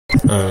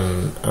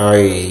and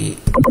I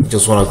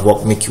just want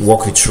to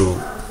walk you through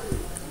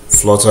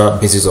Flutter,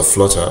 basics of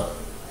Flutter.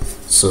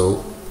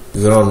 So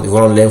if you want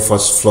to learn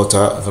first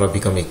Flutter, if you want to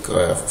become a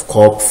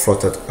core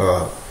Flutter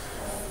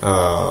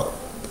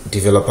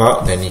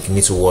developer, then you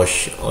need to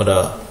watch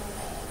other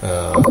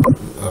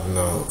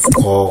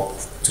core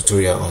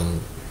tutorial on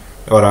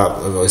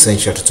other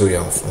essential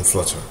tutorial on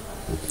Flutter.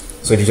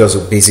 So it's just a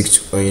basic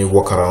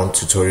walk around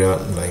tutorial,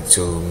 like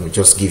to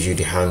just give you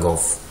the hang of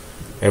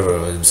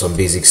some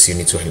basics you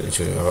need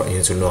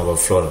to know about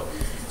Flutter.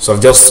 So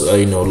I've just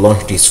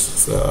launched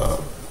this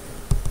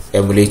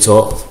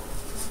emulator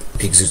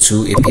Pixel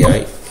 2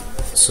 API.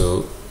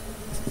 So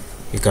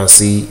you can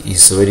see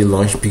it's already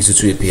launched Pixel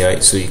 2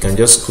 API. So you can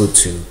just go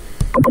to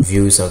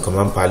views and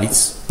command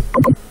palettes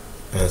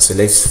and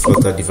select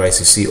Flutter device.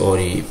 You see all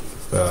the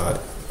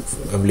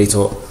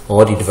emulator,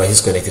 all the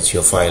devices connected to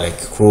your file, like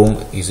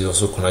Chrome is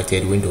also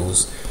connected,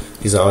 Windows,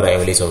 these are other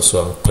emulators.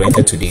 So I'm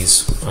connected to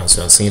these, and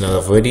so I'm seeing that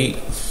I've already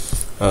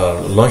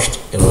launched,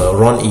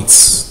 run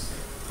it.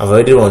 I've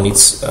already run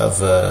it.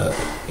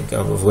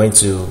 I'm going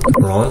to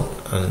run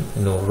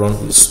and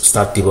run,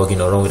 start debugging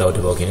or run without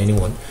debugging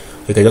anyone.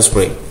 You can just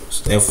press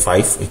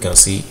F5. You can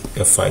see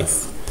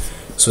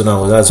F5. So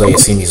now that's why you're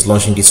seeing is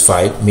launching this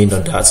file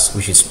main.dat,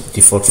 which is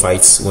default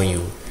files when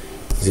you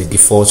the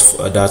default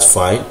dat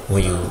file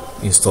when you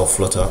install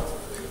Flutter.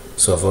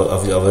 So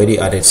I've already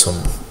added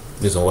some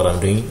based on what I'm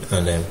doing,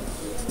 and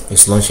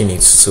it's launching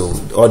it. So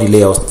all the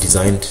layouts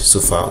designed so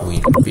far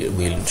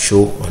will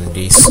show on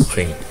this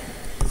screen.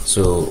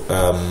 So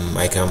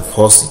I can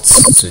pause it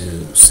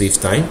to save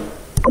time.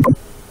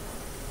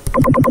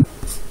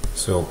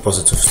 So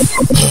positive.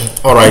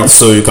 All right,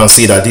 so you can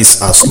see that this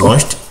has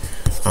launched,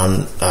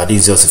 and this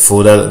is just a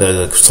folder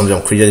that something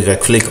I'm created. If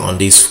I click on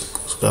this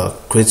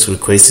create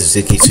request,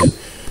 to take it to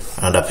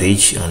another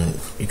page, and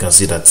you can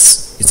see that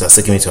it's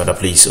taking me to another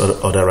place,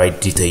 other right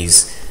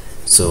details.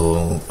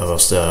 So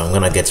I'm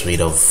gonna get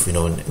rid of,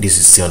 this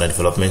is still under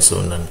development.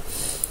 So now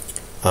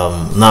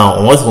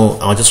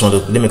I just want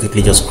to let me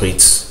quickly just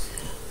create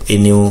a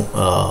new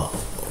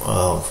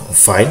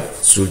file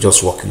to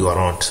just walk you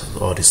around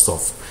all this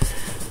stuff.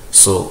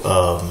 So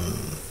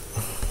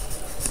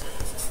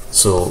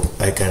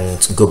I can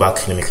go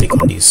back. Let me click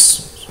on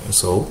this.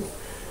 So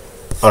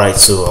alright,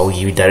 so I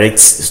will redirect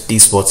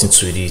this button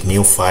to the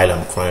new file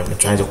I'm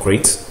trying to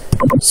create.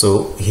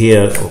 So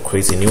here I'll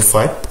create a new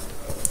file.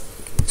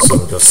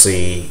 So just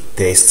say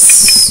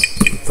tests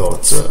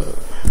dot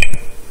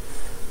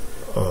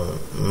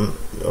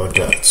or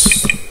that.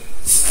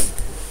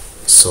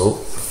 So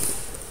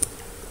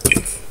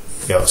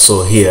yeah,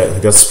 so here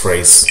just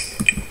press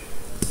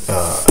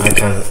I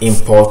can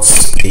import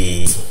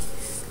the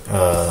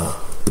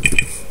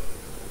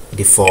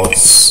default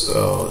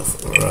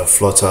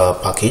Flutter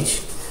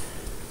package.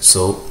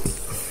 So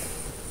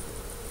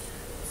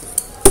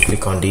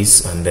click on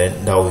this, and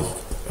then that will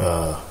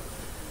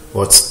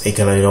what it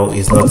can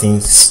is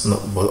nothing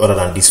but other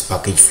than this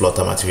package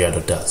Flutter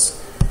material.dat.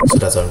 So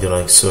that's what I'm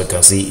doing. So you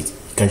can see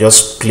you can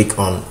just click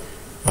on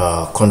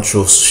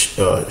control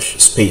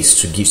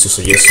space to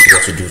suggest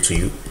what to do to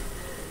you.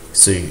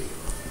 So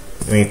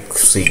let me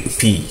say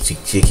P to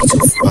take it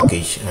to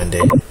package, and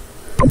then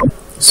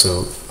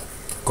so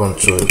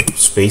control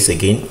space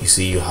again. You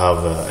see you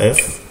have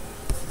F,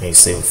 and you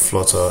say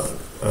Flutter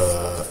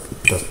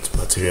dot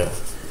material.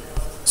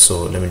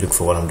 So let me look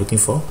for what I'm looking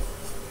for.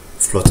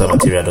 Flutter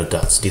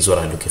material.dat. This is what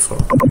I'm looking for.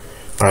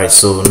 Alright,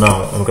 so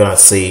now I'm gonna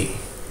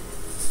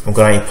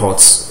import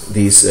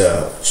this.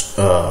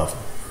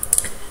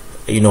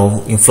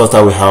 In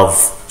Flutter we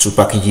have two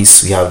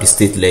packages. We have the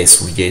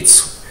stateless widget,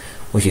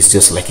 which is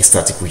just like a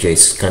static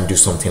widget. You can do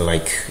something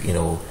like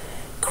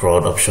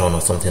CRUD option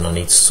or something on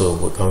it. So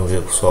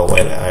while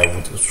I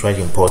would try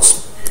to import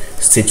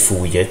stateful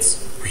widget,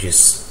 which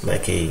is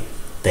like a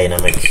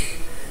dynamic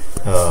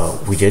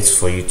widget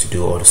for you to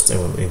do all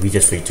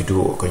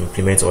or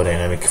implement all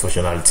dynamic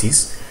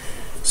functionalities.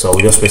 So I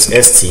will just press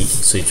ST,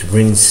 so it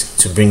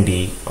bring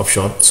the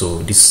option. So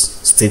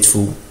this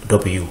stateful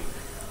W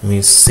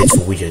means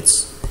stateful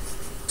widgets.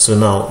 So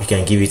now you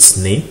can give it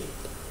name.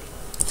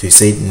 So you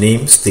say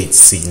name state,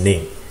 see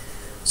name.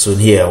 So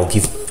here I'll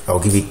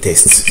give it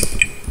test.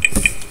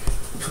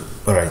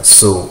 Alright,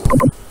 so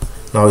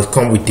now it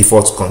comes with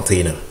default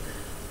container.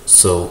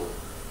 So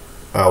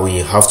we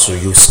have to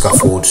use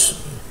scaffold.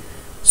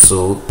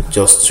 So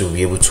just to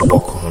be able to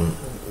work on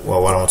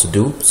what I want to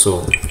do.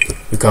 So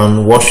you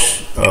can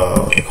watch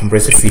a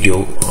comprehensive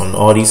video on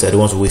all these. I don't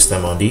want to waste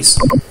time on this.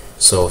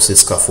 So say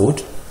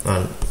scaffold,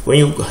 and when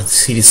you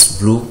see this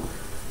blue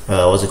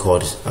what's it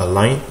called, a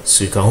line,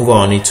 so you can hover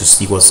on it to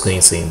see what's going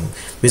on.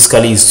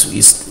 Basically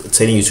it's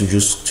telling you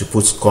to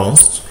put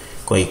const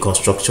a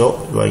constructor,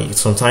 right?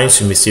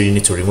 Sometimes you may still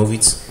need to remove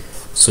it,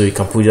 so you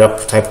can put it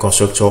up, type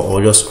constructor,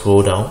 or just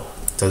scroll down.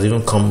 It doesn't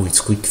even come with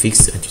quick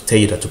fix and to tell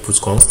you that to put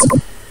const.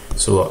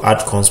 So add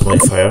const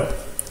modifier,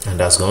 and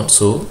that's gone.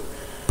 So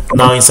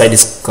now inside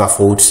this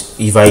scaffold,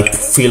 if I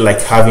feel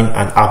like having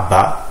an app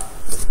bar,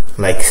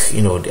 like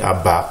the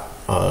app bar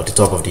at the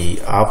top of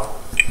the app,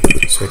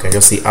 So you can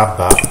just say app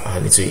bar,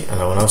 and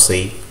I will now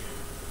say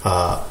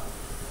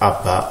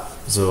app bar.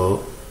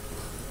 So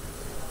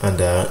and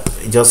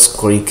just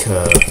click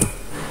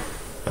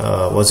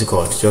what's it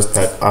called, just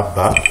type app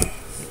bar.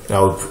 That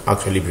will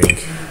actually bring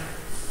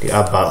the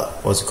app bar,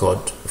 what's it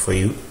called, for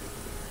you.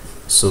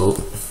 So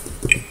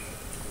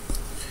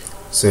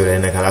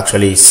then I can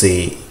actually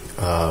say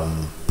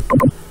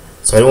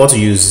so I don't want to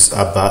use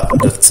app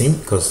bar.theme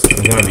because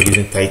I'm going to be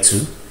using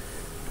title,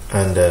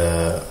 and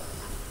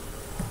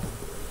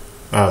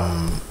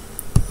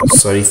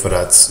sorry for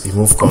that,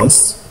 remove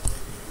const.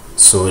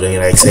 So then,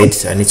 like I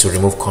said, I need to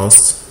remove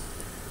const.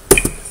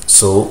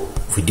 So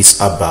with this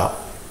app bar,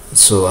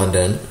 so and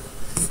then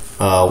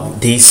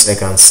this I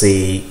can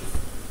say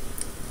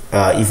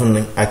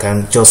even I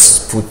can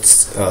just put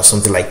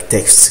something like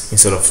text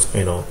instead of,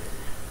 you know,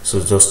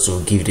 so just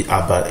to give the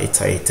app bar a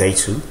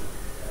title.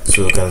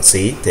 So you can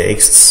say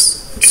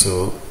text.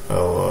 So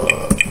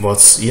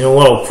but you know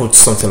what, I'll put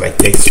something like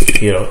text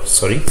here,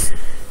 sorry.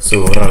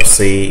 So when I'll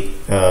say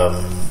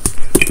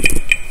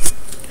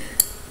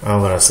I'm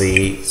gonna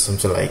say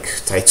something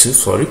like title,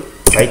 sorry,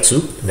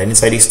 title, and then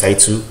inside this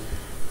title,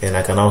 and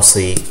I can now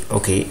say,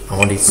 okay, I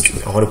want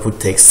to put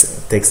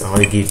text, I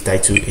want to give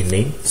title a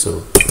name.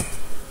 So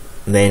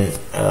then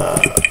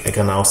I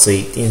can now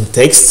say in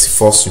text,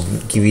 first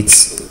give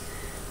it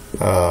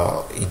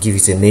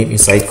a name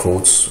inside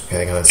quotes,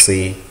 and I can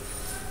say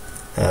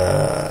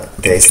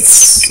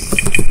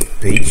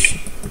text page.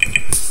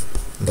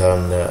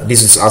 Then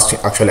this is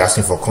actually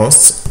asking for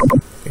const,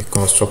 a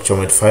constructor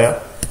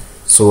modifier.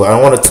 So I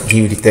wanted to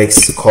give the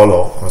text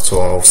color, so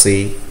I'll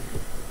say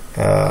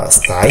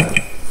style.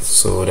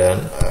 So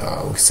then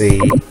I'll say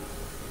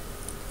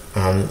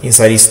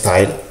inside this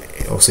style,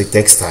 I'll say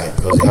text style,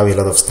 because we have a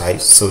lot of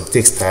styles. So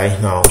text style,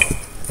 now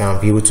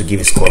I'll be able to give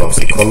its color,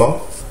 say color,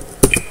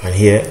 and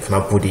here can I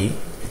put the,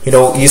 you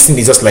know, using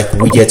this just like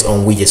widget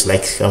on widgets,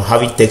 like I'm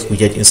having text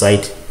widget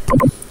inside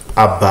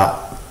app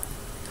bar,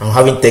 I'm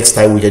having text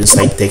style widget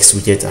inside text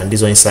widget, and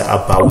this one inside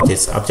app bar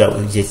widget, app bar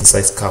widget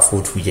inside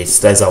scaffold widget.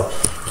 That's how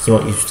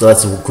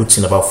that's a good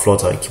thing about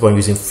Flutter. You keep on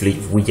using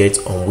widget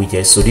on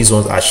widget. So these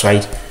ones are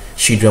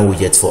children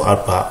widget for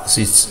app bar,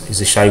 so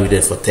it's a child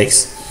widget for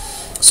text.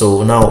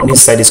 So now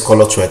inside this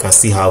color too, I can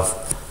still have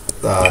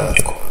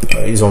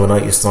this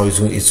one.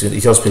 It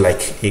just be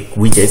like a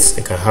widget.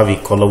 I can have a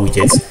color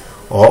widget,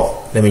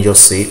 or let me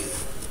just say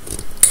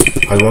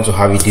I want to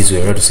have it this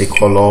way. I want to say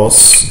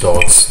colors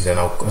dots, then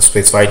I'll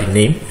specify the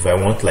name if I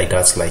want, like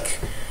that's like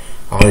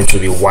I want it to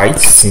be white,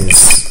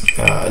 since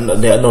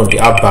the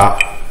app bar,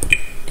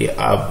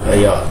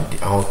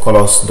 our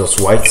colors dots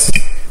white.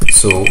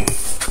 So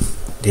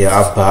the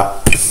app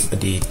bar,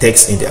 the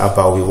text in the app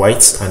bar will be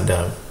white, and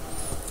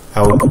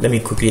let me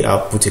quickly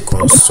put a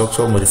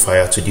constructor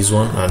modifier to this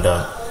one, and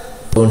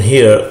on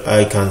here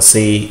I can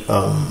say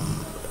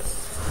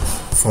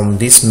from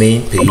this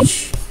main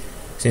page,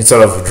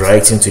 instead of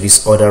directing to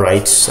this other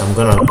right, I'm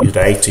gonna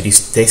direct to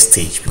this text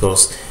stage,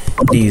 because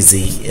this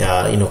is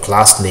the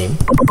class name.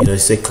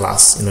 It's a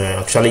class.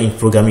 Actually in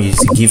programming you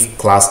give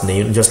class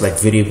name, just like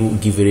variable,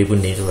 give variable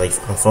names, like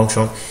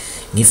function,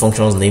 give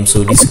functions name.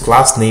 So this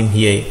class name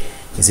here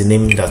is a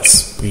name that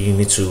you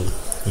need to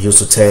use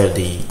to tell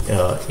the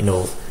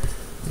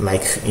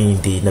like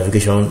in the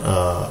navigation,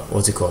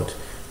 what's it called,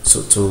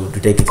 so to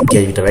get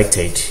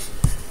redirected,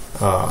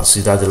 so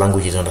that the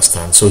language is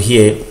understand. So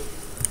here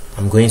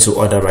I'm going to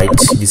write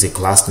this is a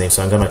class name,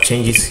 so I'm gonna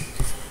change it,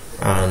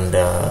 and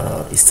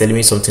it's telling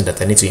me something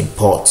that I need to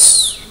import.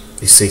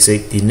 It says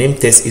the name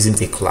test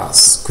isn't a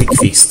class. Quick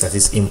fix, that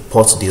is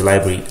import the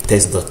library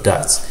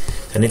test.dat. So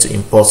I need to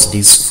import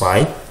this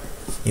file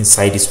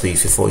inside this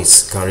page before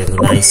it can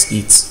recognize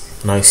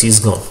it. Now it's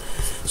gone.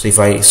 So if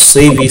I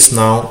save this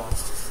now,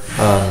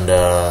 and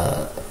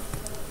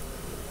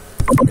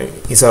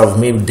instead of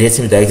maybe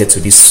getting directed to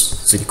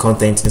the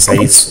content inside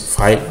this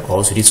file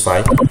or to this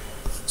file,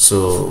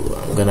 so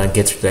I'm gonna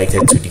get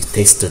redirected to the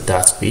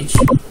test.dat page,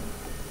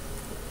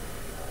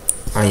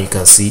 and you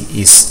can see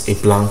it's a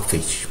blank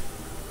page.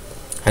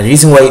 And the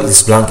reason why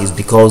it's blank is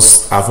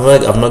because I've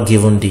not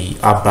given the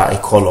app bar a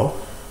color.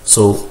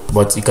 So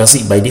but you can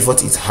see by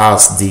default it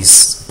has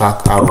this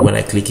back arrow. When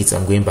I click it,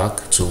 I'm going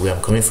back to where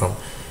I'm coming from.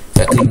 If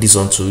I click this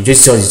on to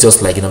it's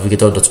just like a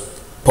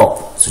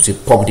navigator.pop, so to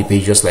pop the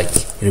page, just like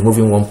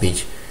removing one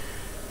page,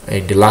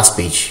 the last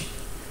page.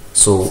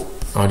 So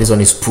this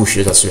one is push,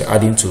 just we're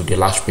adding to the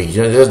last page.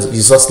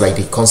 It's just like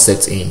the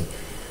concept in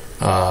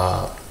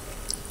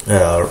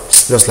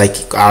just like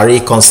array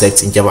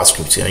concept in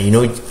JavaScript,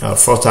 and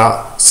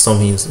Flutter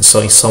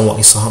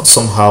is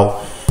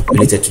somehow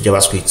related to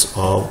JavaScript,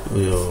 or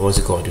what's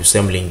it called,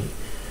 resembling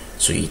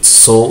to it.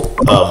 So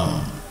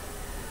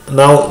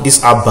now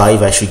this app bar,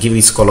 if I should give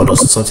it color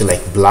something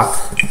like black,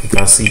 you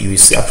can see, you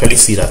will actually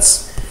see that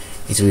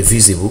it will be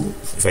visible.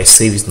 If I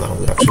save it now,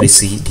 we actually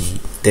see the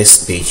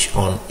test page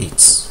on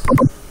it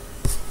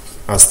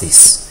as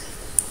this.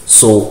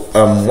 So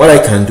what I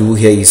can do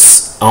here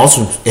is I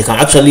can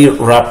actually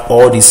wrap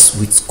all this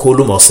with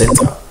column or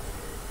center.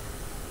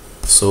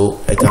 So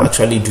I can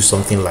actually do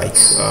something like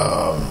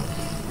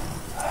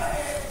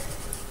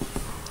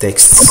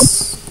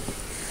text.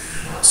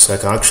 So I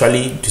can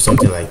actually do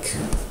something like,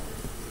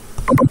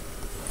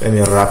 let me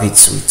wrap it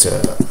with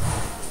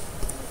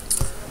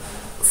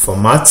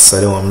format.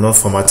 So I'm not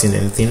formatting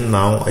anything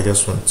now. I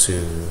just want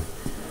to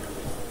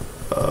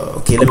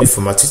okay, let me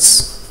format it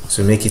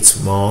to make it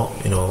more,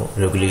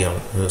 regularly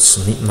and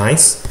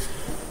nice.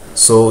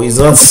 So it's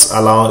not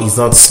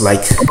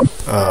like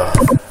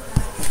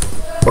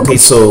okay,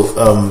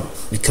 so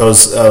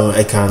because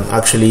I can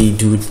actually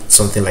do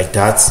something like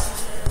that.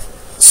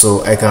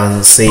 So I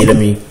can say, let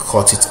me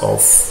cut it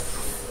off.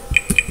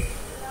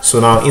 So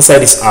now inside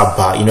this app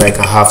bar, I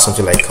can have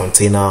something like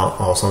container,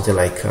 or something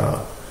like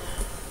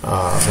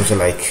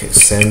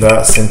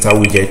center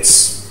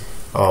widgets,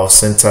 or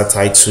center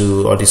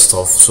title, all this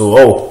stuff.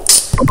 So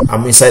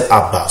I'm inside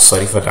app bar,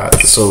 sorry for that.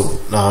 So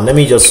now let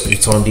me just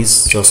return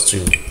this just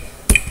to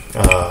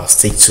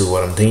stick to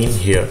what I'm doing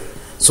here.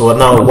 So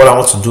now what I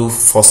want to do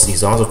first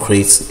is I want to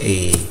create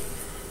a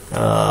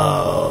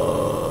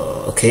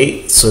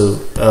okay, so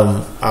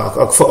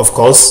of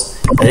course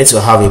I need to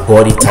have a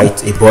body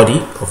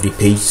of the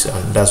page,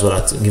 and that's what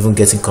I'm even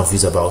getting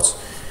confused about.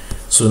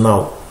 So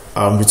now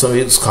I'm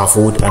returning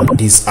scaffold and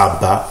this app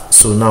bar.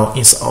 So now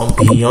it's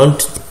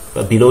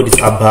below this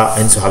app bar,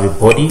 I need to have a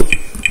body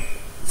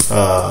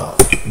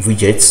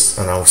widgets,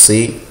 and I'll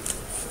say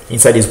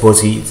inside this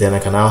body, then I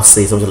can now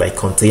say something like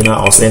container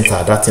or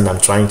center, that thing I'm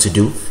trying to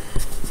do.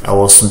 I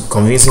was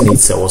convincing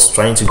it, I was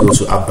trying to go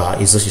to app bar,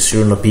 it's just it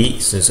should not be,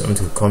 so I'm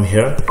going to come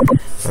here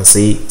and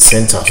say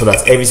center, so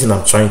that everything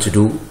I'm trying to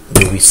do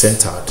will be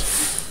centered.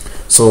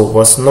 So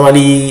what's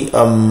normally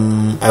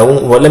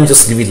let me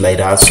just leave it like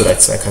that, so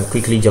that I can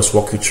quickly just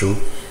walk you through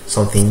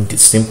something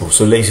simple.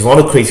 So if you want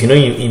to create,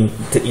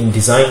 in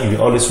design, you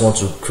always want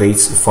to create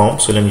a form.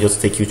 So let me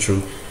just take you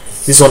through.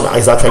 This one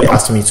is actually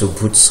asking me to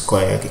put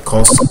a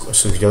construct,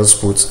 so if you just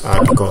put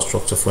add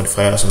constructor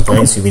file,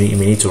 sometimes you may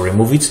need to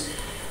remove it.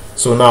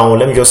 So now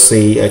let me just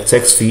say a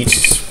text feed.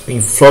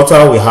 In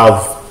Flutter we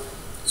have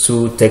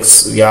two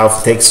text, we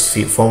have text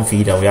feed, form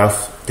feed, and we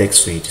have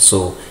text feed.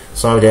 So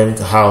some of them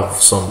have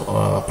some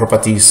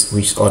properties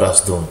which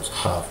others don't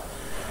have.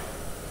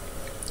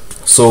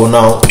 So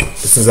now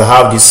since I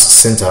have this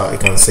center, I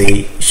can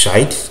say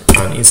shade,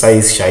 and inside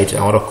this shade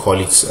I want to call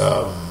it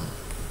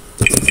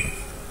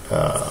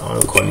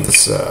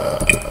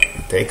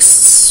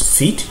text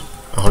feed.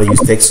 I want to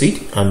use text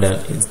feed, and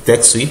then in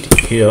text feed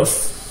here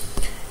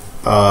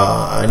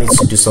I need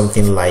to do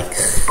something like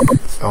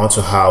I want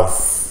to have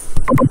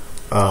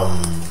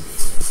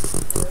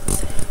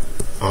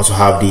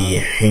the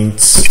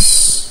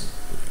hints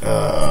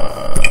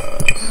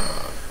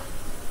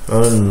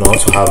not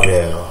to have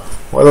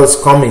what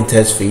else come in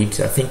text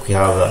feed. I think we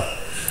have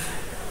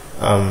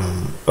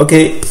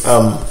okay,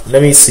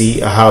 let me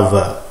see. I have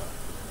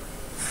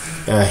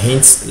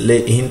hints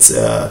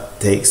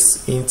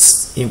text,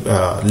 hints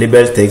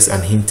label text,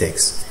 and hint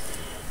text.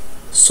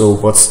 So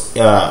but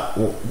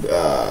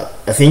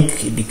I think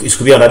it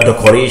could be another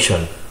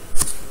decoration.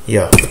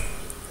 Yeah,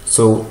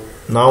 so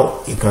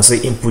now you can say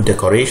input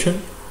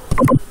decoration.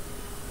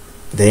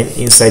 Then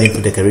inside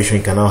input decoration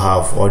you can now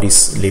have all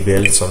this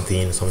label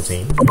something.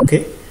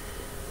 Okay,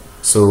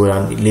 so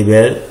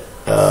label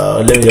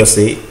let me just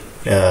say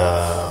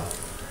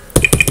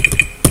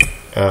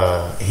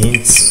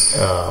hints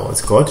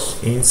what's it called,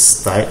 hint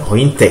style or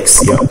hint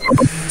text. Yeah,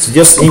 so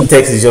just hint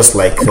text is just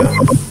like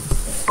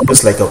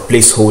a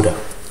placeholder.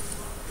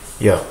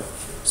 Yeah,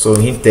 so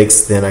hint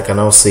text, then I can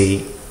now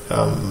say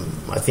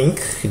I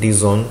think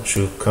this one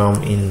should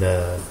come in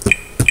a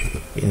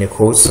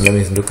quote. So let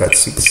me look at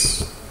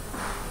 6.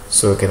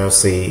 So I can now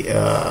say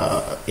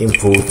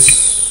input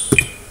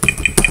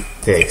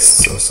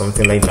text or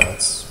something like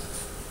that.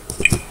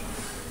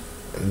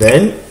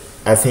 Then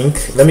I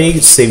think let me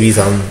save it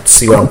and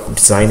see what I'm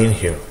designing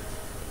here.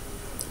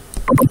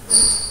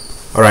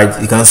 All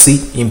right, you can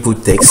see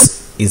input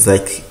text is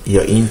like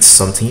your int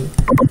something.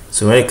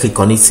 So when I click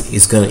on it,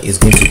 it's going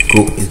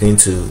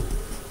to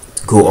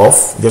go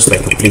off just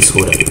like a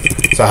placeholder.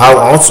 So I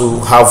want to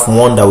have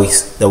one that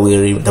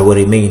will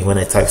remain when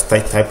I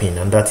type in,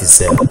 and that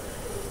is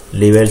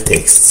label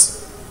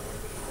text.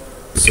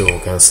 So you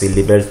can say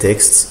label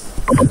text,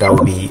 and that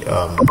will be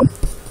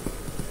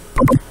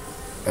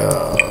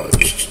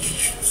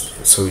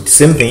so the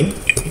same thing,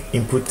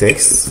 input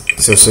text.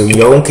 So in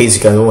your own case,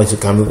 you can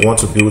want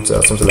to build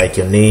something like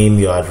your name,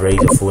 your address,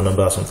 your phone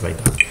number, or something like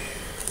that.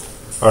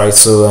 All right,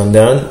 so and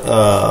then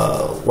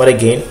what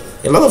again,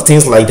 a lot of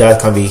things like that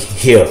can be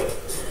here.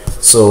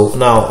 So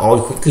now I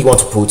quickly want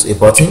to put a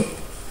button.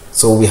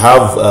 So we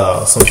have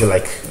something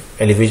like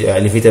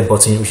elevated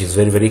button, which is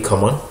very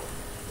common.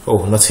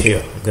 Oh, not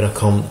here, I'm gonna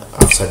come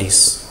after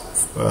this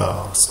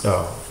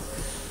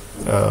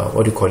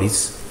what do you call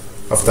it,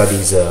 after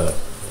these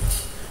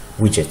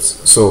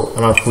widgets. So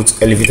I'm gonna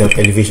put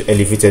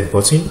elevated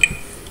button.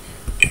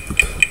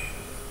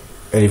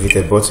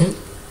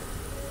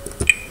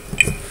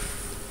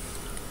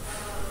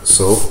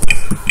 So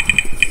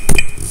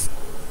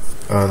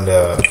and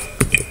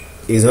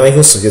it's not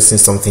even suggesting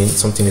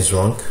something is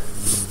wrong.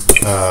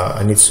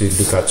 I need to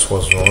look at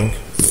what's wrong.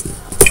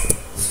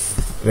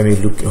 let me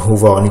look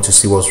over on it to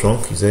see what's wrong.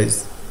 It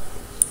says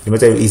the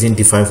method isn't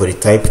defined for the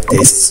type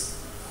test.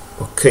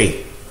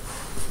 Okay,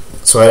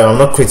 so I'm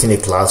not creating a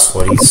class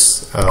for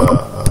this.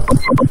 I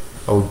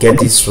will get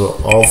this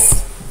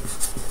off.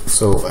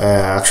 So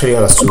actually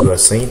understood what I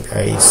was saying.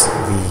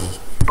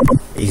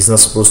 It's not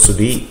supposed to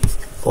be.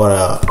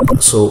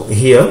 So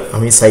here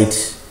I'm inside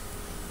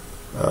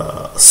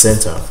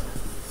center.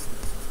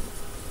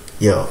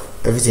 Yeah,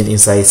 everything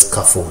inside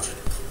scaffold.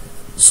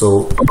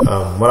 So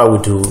what I will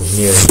do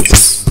here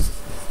is,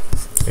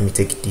 let me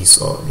take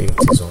this off, leave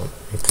this on,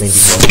 and clean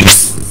this off.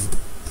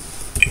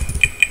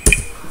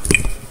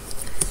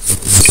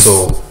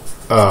 So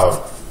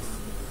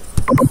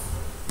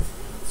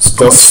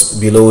just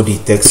below the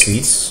text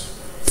feed,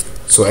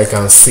 so I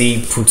can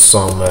see put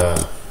some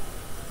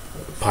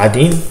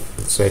padding.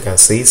 So I can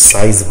say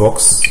size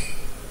box.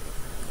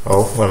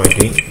 Oh, what am I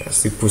doing? I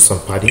still put some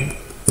padding.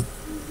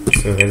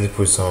 So let's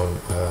put some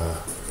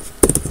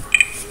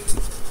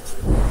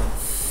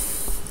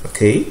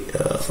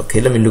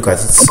okay, let me look at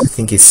it. I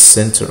think it's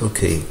center.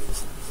 Okay,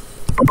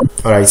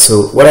 all right.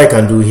 So what I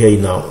can do here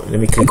now, let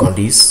me click on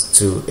this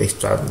to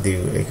extract the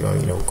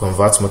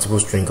convert multiple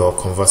string or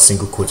convert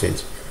single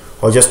quoted,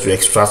 or just to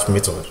extract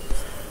method.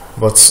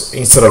 But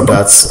instead of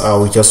that,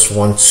 we just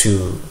want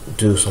to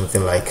do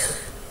something like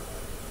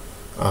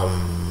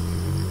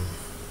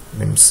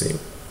let me see.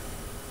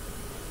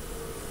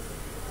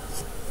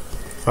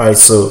 All right,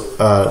 so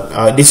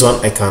this one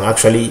I can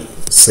actually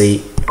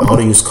say I want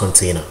to use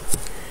container.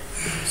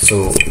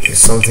 So it's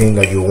something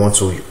that you want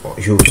to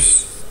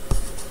use.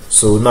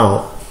 So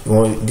now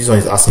this one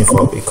is asking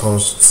for a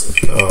const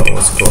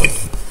what's it called?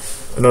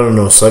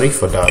 No, sorry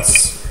for that.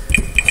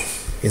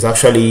 It's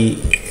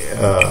actually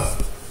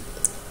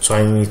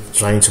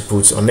trying to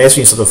put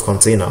unnecessary instead of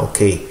container.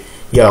 Okay,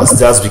 yeah,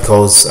 that's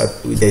because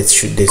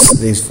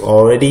there's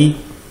already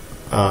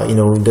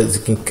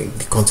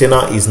the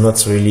container is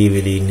not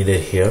really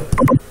needed here.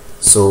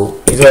 So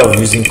instead of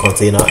using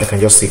container, I can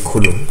just say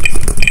column,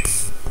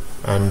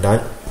 and then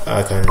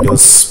I can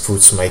just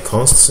put my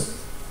const.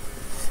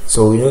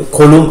 So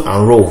column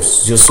and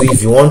rows. Just so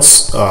if you want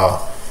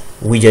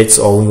widgets,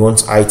 or you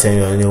want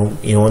item,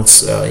 you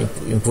want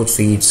input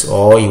feeds,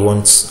 or you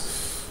want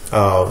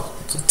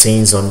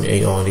things on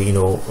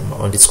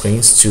the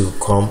screens to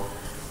come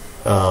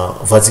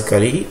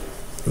vertically,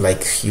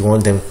 like you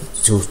want them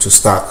to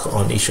stack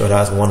on each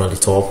other, one on the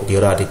top, the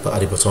other at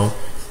the bottom,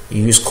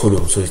 you use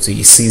column, so it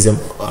sees them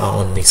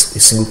on a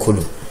single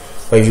column.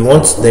 But if you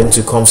want them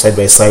to come side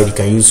by side, you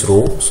can use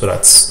row, so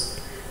that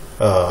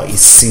it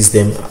sees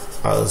them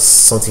as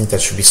something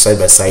that should be side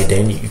by side.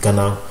 Then you can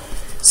now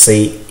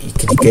say you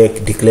can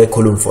declare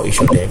column for each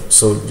of them.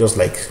 So just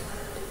like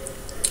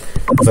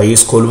if I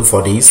use column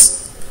for this,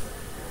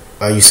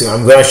 you see,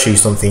 I'm going to show you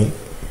something.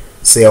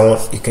 Say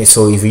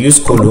so if you use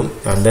column,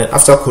 and then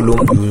after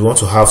column you want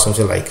to have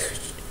something like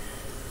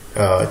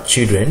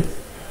children.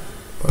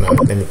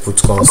 Let me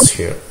put const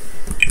here.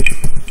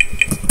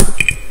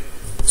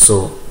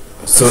 So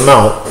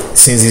now,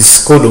 since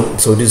it's column,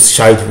 so this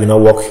child will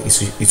not work.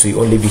 It will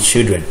only be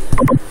children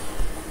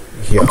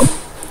here.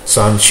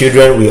 So and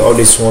children we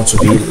always want to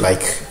be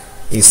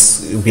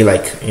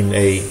like in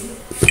a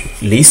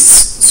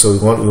list. So we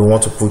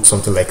want to put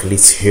something like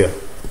list here.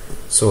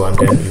 So and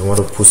then you want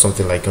to put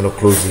something like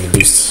close the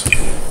list.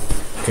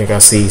 You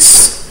can see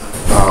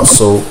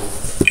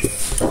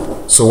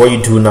so what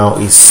you do now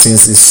is,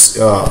 since it's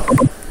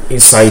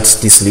inside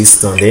this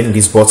list, and then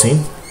this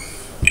button,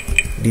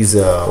 this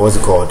what's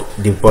it called,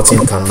 the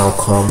button can now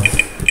come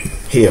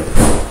here.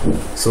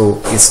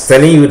 So it's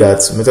telling you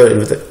that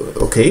method.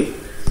 Okay,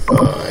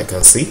 I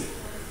can see.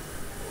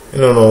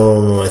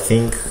 No, I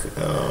think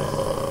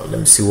let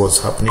me see what's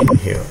happening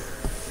here.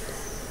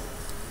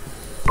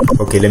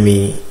 Okay, let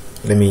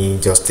me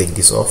just take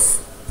this off.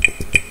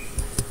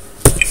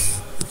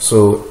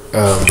 So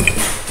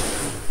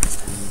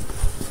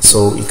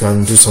so you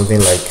can do something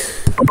like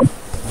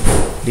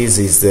this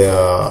is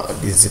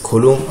the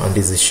column, and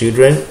this is the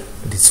children.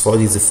 This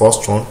is the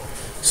first one.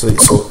 So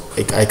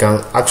I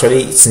can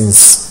actually,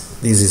 since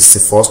this is the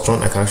first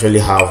one, I can actually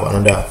have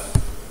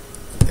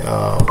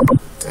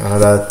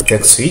another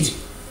text feed.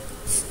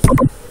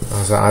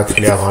 So I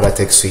actually have another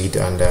text feed,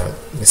 and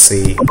let's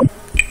say,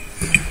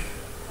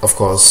 of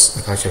course,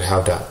 I can actually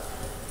have that.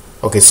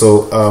 Okay,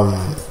 so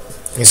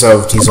instead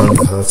of this one, you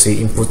can say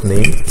input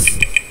name,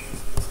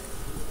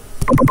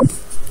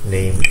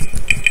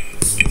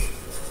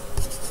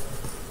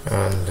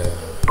 and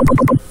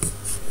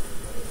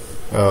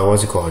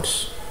what's it called,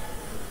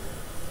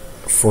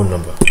 phone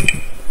number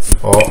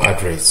or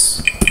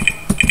address.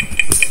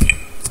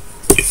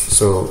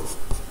 So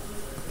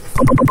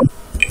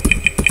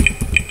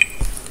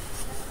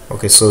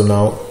okay, so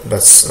now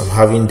that's I'm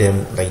having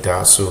them like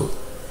that. So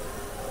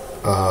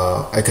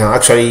I can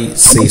actually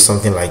say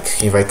something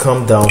like, if I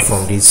come down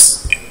from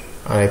this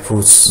and I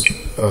put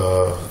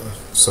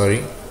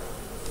sorry,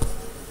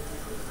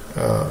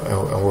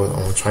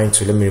 I'm trying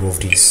to, let me remove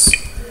this.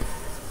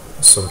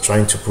 So I'm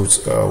trying to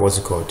put what's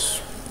it called,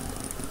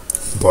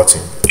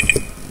 button.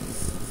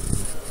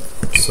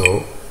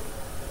 So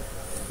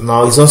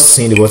now it's not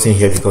seeing the button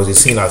here because it's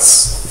seen as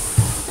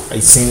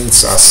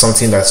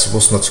something that's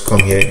supposed not to come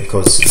here,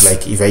 because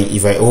like if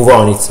I hover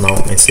on it now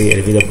and say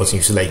elevator button,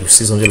 you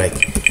see something like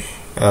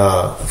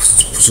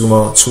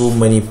too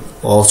many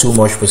or too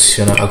much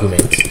positional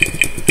argument.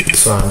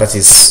 So and that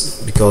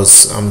is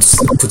because I'm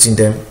putting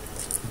them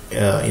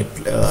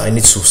I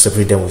need to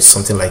separate them with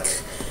something like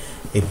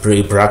a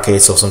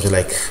bracket or something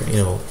like,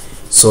 you know.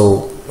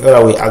 So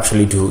what we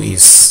actually do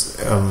is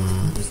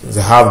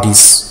they have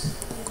this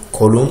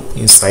column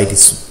inside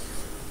this.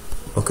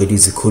 Okay,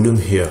 this is a column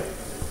here.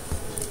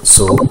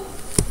 So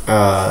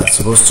it's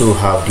supposed to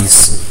have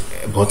this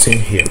button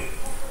here.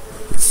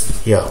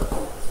 Yeah,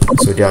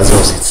 so there's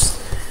it.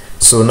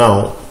 So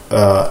now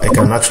I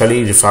can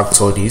actually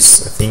refactor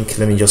this. I think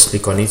let me just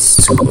click on it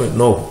to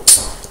no,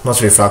 not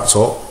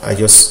refactor. I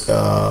just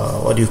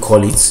what do you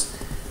call it,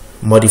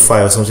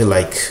 modify or something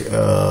like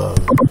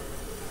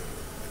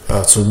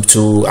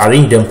to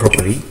arrange them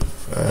properly.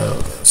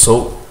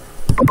 So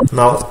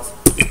now,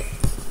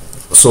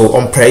 so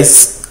on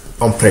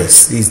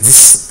press is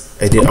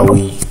this idea. I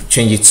will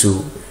change it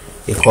to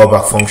a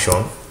callback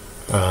function,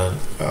 and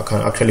I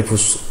can actually put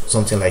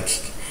something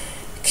like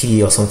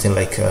key or something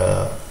like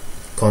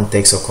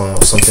context or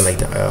something like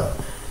that,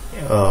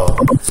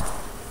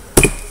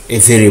 a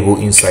variable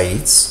inside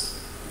it.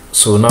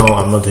 So now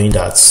I'm not doing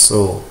that.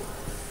 So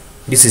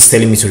this is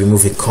telling me to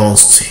remove a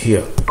const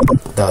here.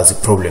 That's the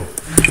problem.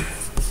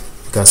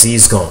 You can see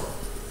it's gone.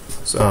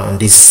 So, and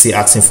this is still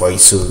asking for it,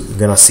 so you're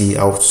gonna see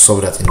how to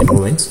solve that in a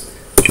moment.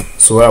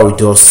 So what I would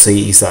just say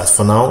is that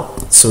for now,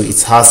 so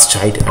it has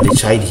child, and the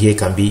child here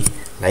can be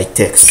like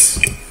text.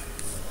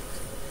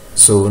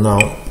 So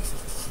now,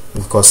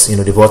 because you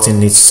know the button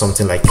needs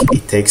something like a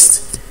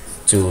text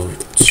to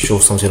show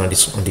something on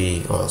this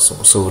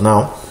so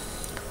now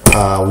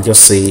we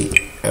just say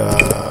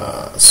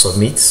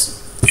submit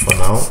for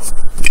now,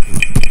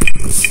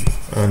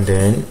 and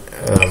then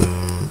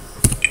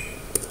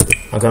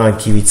I'm gonna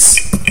give it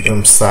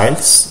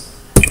styles.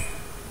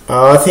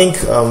 I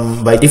think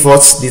by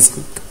default this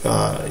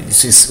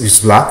is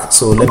black,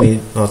 so let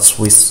me not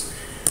waste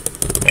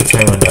my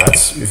time on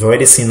that. We've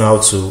already seen how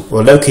to,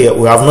 well, okay,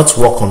 we have not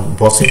worked on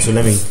button, so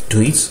let me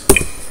do it.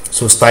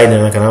 So style,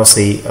 then I can now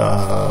say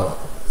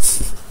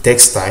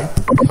text style.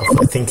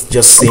 I think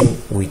just same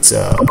with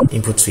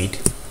input feed,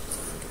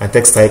 and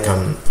text style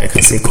I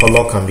can say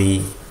color can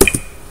be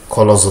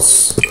colors of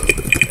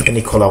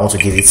any color I want to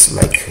give it,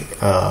 like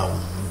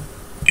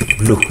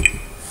blue.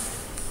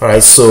 All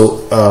right,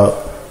 so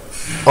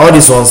all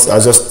these ones are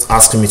just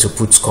asking me to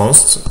put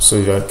const. So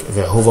if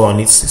I hover on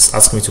it, it's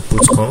asking me to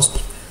put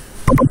const.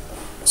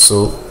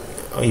 So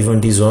even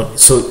this one.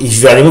 So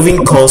if you are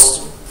removing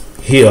const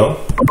here,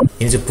 you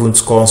need to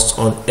put const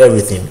on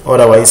everything.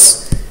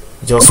 Otherwise,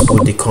 just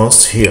put the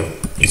const here.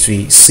 It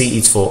will see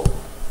it for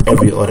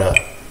every other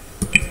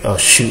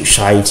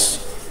child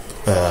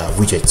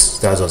widget.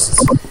 That's just it.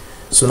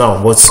 So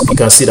now, what you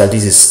can see that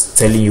this is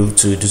telling you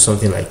to do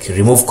something like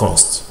remove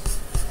const.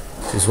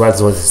 This is what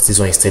this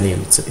one is telling you.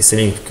 It's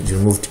telling you to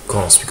remove the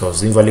const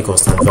because invalid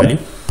constant value.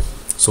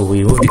 So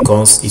we remove the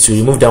const. It will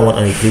remove that one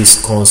and replace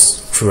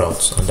const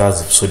throughout, and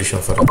that's the solution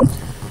for that.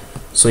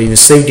 So if you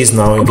save this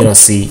now, you're gonna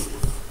see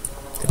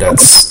that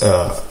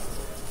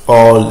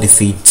all the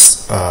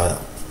feeds.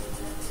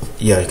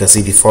 Yeah, you can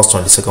see the first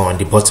one, the second one,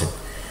 the button.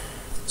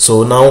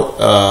 So now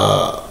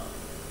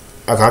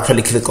I can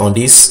actually click on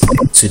this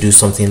to do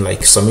something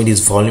like submit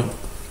this volume,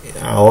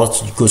 or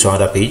to go to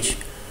another page.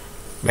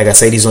 Like I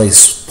said, this one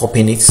is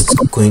popping it,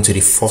 going to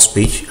the first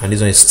page, and this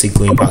one is still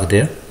going back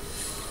there.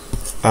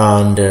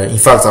 And in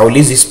fact, I will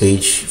leave this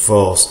page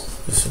for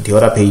the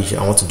other page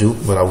I want to do,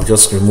 but I will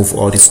just remove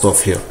all this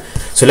stuff here.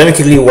 So let me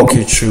quickly walk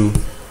you through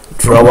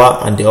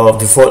drawer and the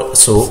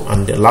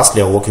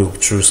lastly I'll walk you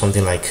through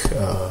something like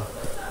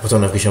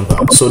button navigation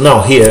bar. So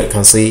now here I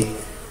can say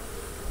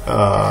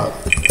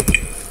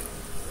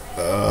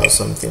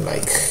something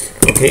like,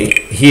 okay,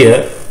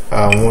 here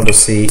I want to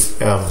say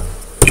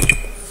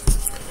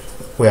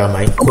where are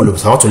my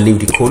columns? I want to leave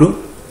the column,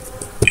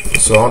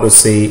 so I want to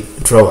say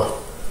drawer.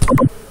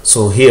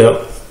 So here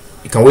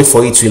you can wait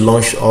for it to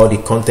launch all the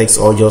context,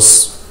 or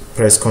just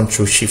press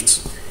Ctrl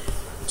Shift.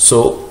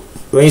 So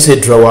when you say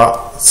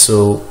drawer,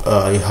 so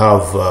you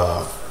have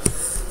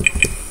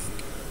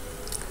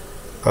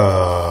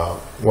I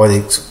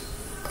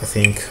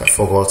think I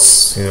forgot,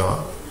 you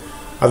know,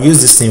 I've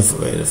used this thing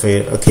for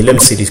okay, let me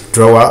see this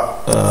drawer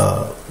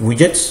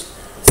widget,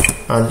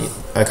 and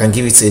I can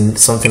give it in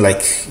something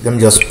like, let me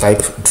just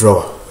type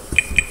drawer.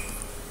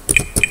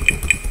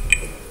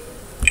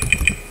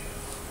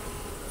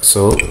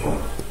 So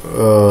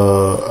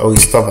I will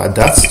stop at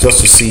that just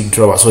to see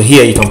drawer. So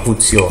here you can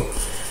put your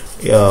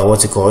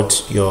what's it called,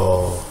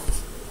 your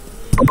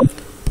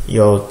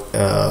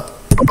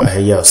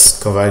yes,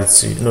 convert it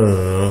to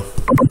no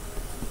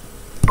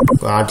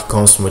add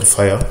const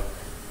modifier.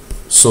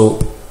 So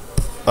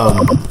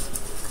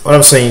what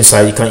I'm saying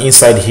inside, you can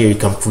here you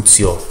can put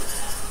your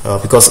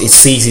because it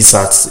sees it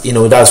at, you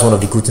know, that's one of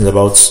the good things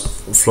about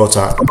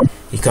Flutter.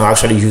 you can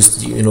actually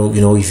use,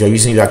 if you're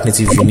using React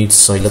Native, you need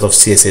a lot of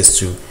CSS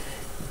to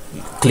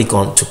click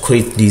on to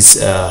create this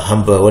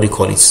hamburger, what do you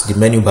call it, the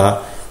menu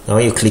bar. Now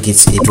when you click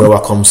it, a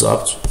drawer comes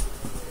up,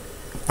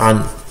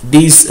 and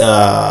this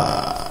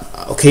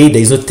okay,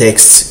 there is no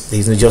text, there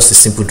is no, just a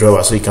simple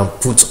drawer, so you can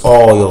put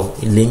all your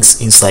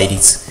links inside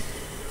it,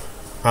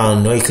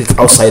 and when you click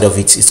outside of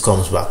it, it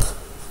comes back.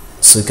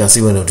 So you can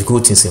see one of the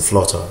good things in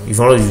Flutter. If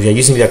you're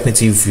using React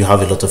Native, you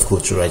have a lot of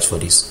code to write for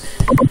this.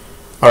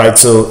 Alright,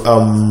 so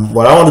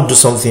what I want to do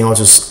something, I want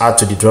to add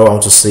to the drawer. I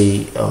want to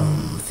say,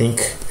 I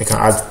think I can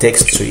add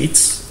text to it.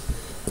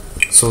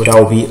 So that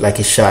will be like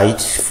a shade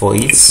for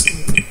it.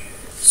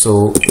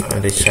 So,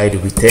 and the shade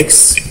will be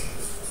text.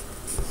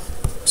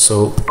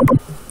 So,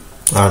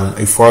 and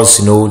if you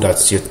also know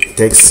that your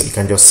text, you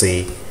can just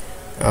say,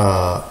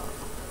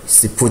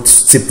 still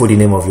put the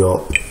name of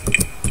your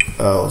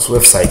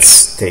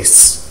website's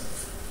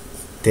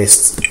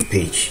test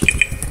page.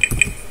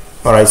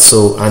 Alright,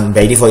 so, and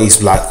by default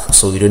it's black,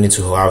 so you don't need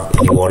to have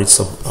any worries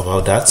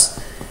about that.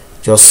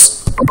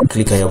 Just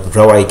click on your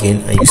drawer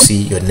again and you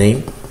see your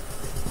name.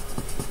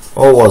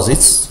 Or was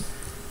it?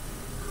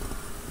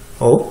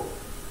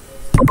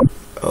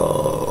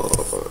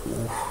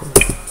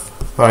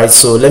 Alright,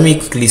 so let me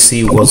quickly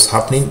see what's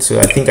happening. So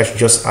I think I should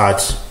just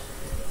add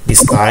the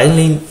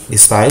style,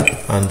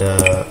 and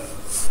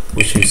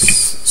which is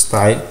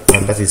style,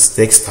 and that is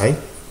text type,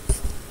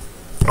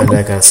 and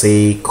I can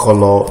say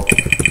color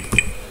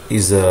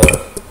is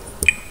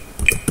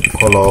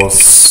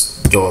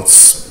colors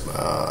dots,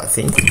 I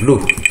think blue.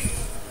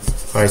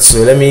 All right, so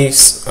let me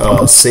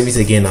save it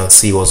again and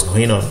see what's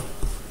going on.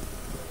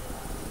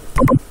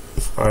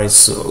 All right,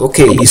 so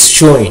okay, it's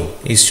showing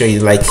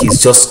like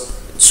it's just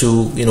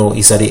to,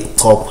 it's at the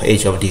top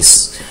edge of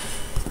this.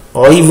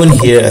 Or even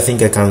here, I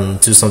think I can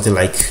do something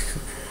like,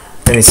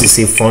 let me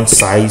say font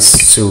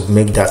size to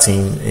make that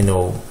thing,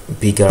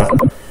 bigger,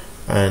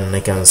 and I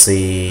can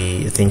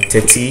say, I think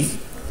 30.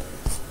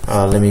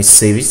 Let me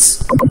save it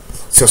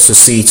just to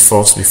see it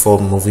first before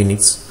moving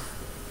it.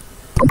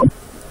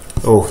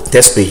 Oh,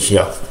 test page,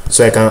 yeah.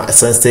 So I can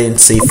essentially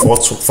say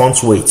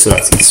font weight, so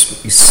that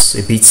it's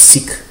a bit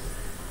thick.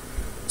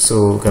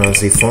 So can I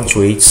say font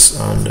weights,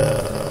 and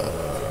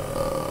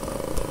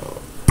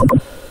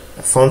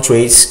font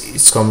weight,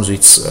 it comes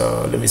with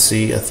let me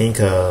see, I think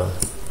I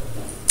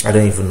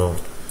don't even know,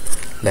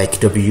 like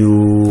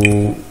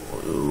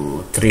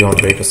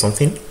W300 or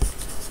something,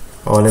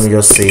 or let me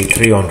just say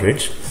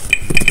 300.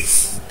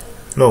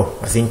 No,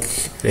 I think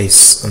there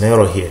is an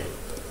error here.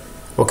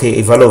 Okay,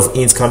 a value of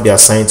int can be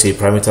assigned to a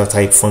parameter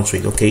type font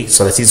weight. Okay,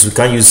 so that is, we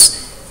can't use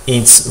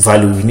int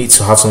value, we need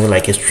to have something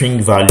like a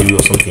string value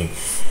or something.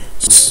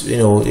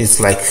 So, it's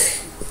like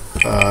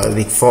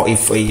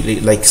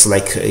it's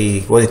like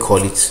a, what do you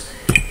call it,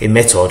 a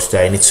method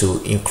that I need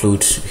to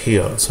include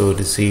here. So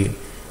to see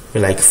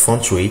like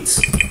font weight,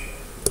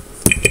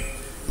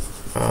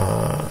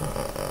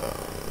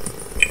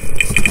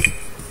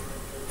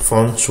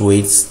 font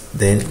weight,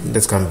 then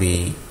that can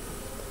be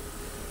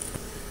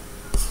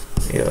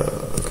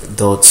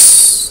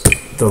dots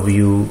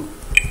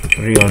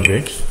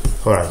W300.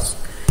 All right,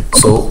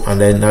 so,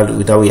 and then now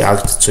that we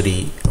add to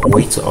the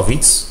weight of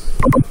it.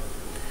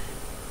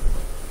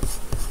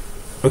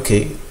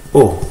 Okay,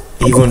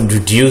 even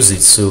reduce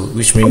it, so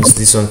which means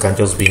this one can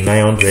just be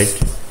 900.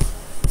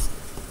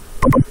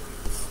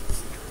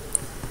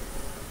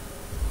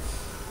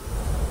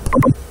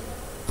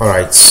 All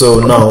right, so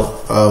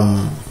now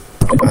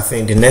I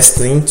think the next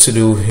thing to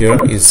do here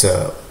is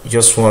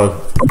just want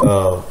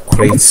to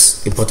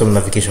create a bottom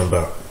navigation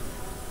bar,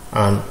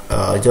 and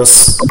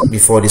just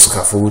before the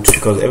scaffold,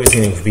 because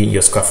everything will be in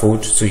your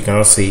scaffold, so you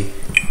cannot say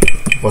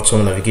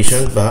bottom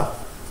navigation bar.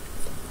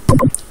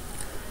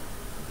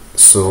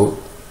 So,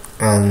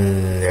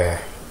 and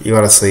you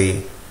want to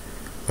say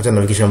bottom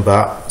navigation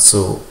bar,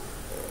 so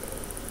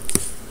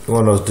you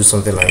want to do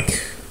something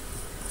like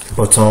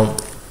bottom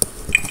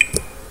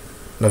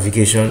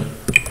navigation,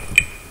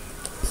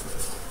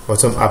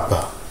 bottom up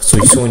bar. So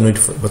you only need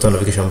bottom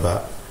navigation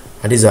bar,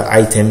 and these are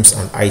items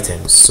and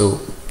items. So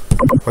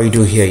what you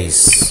do here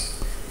is,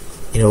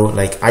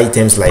 like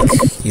items, like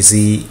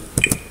easy.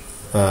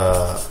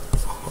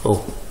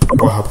 Oh,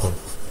 what happened?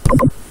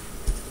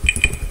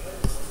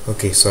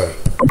 Okay, sorry.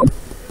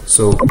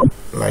 So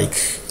like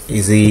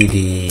easy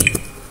the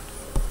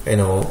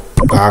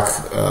back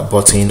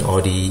button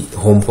or the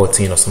home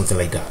button or something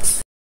like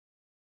that.